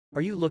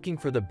Are you looking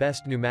for the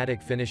best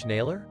pneumatic finish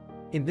nailer?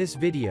 In this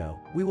video,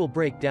 we will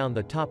break down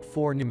the top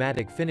 4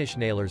 pneumatic finish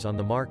nailers on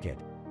the market.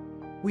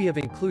 We have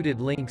included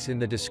links in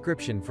the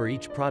description for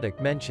each product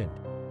mentioned,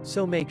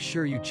 so make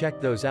sure you check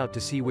those out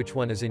to see which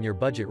one is in your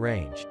budget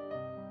range.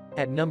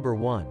 At number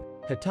 1.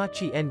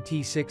 Hitachi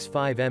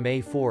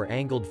NT65MA4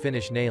 Angled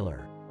Finish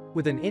Nailer.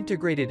 With an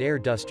integrated air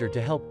duster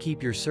to help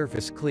keep your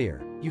surface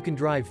clear, you can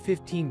drive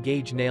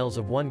 15-gauge nails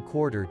of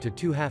 1/4 to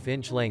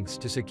 2/2-inch lengths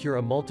to secure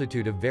a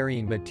multitude of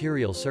varying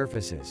material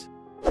surfaces.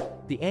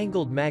 The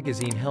angled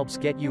magazine helps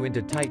get you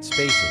into tight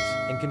spaces,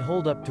 and can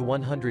hold up to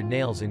 100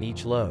 nails in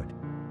each load.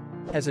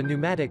 As a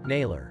pneumatic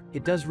nailer,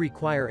 it does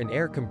require an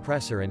air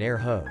compressor and air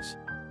hose.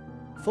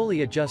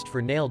 Fully adjust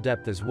for nail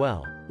depth as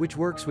well, which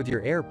works with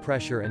your air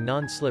pressure and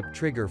non-slip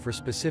trigger for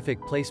specific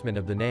placement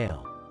of the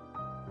nail.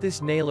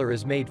 This nailer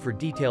is made for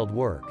detailed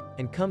work,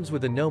 and comes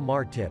with a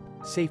no-mar tip,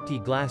 safety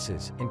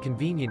glasses, and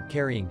convenient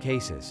carrying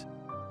cases.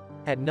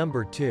 At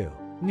number 2.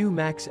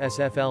 NuMax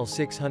SFL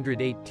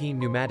 618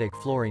 Pneumatic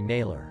Flooring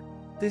Nailer.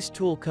 This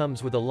tool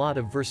comes with a lot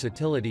of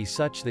versatility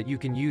such that you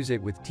can use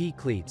it with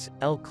T-cleats,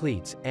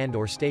 L-cleats,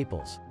 and/or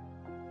staples.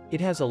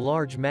 It has a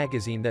large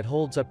magazine that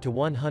holds up to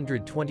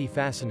 120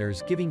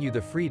 fasteners, giving you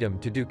the freedom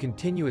to do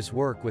continuous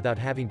work without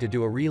having to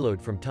do a reload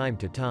from time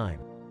to time.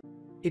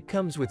 It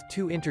comes with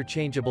 2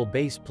 interchangeable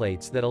base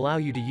plates that allow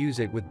you to use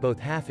it with both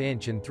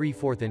 1/2-inch and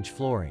 3/4-inch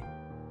flooring.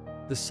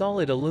 The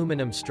solid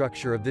aluminum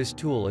structure of this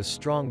tool is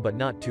strong but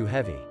not too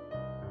heavy.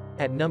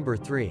 At number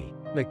 3.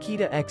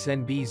 Makita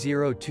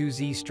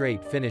XNB02Z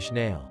Straight Finish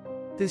Nail.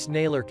 This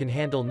nailer can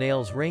handle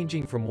nails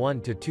ranging from 1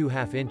 to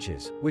 2/2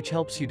 inches, which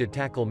helps you to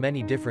tackle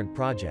many different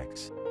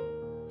projects.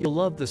 You'll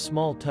love the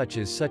small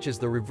touches such as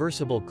the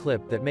reversible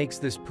clip that makes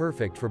this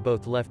perfect for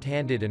both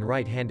left-handed and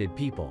right-handed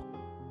people.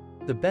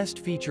 The best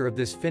feature of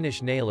this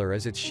finish nailer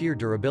is its sheer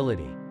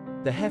durability.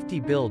 The hefty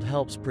build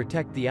helps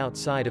protect the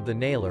outside of the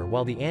nailer,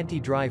 while the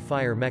anti-dry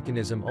fire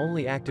mechanism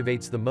only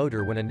activates the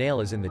motor when a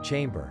nail is in the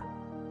chamber.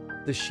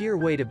 The sheer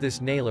weight of this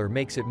nailer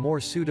makes it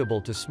more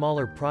suitable to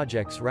smaller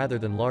projects rather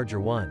than larger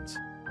ones.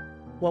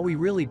 What we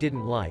really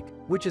didn't like,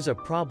 which is a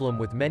problem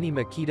with many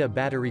Makita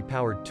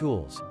battery-powered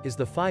tools, is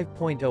the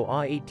 5.0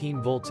 Ah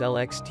 18V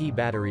LXT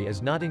battery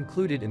is not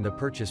included in the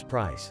purchase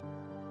price.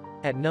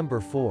 At number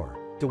 4.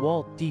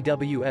 DEWALT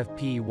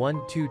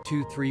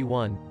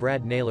DWFP12231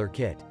 Brad Nailer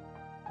Kit.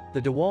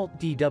 The DEWALT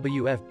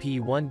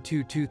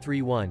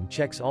DWFP12231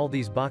 checks all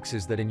these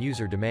boxes that an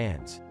user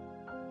demands.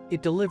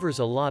 It delivers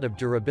a lot of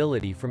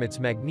durability from its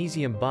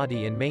magnesium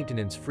body and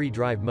maintenance-free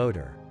drive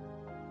motor.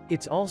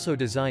 It's also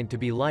designed to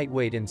be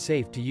lightweight and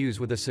safe to use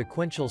with a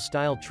sequential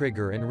style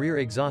trigger and rear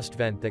exhaust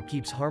vent that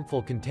keeps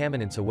harmful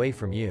contaminants away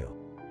from you.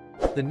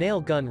 The nail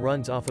gun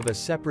runs off of a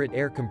separate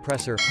air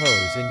compressor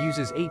hose and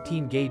uses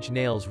 18-gauge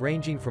nails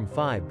ranging from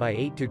 5 by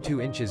 8 to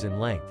 2 inches in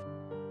length.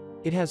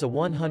 It has a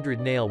 100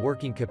 nail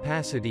working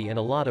capacity and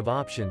a lot of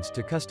options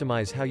to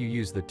customize how you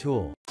use the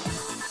tool.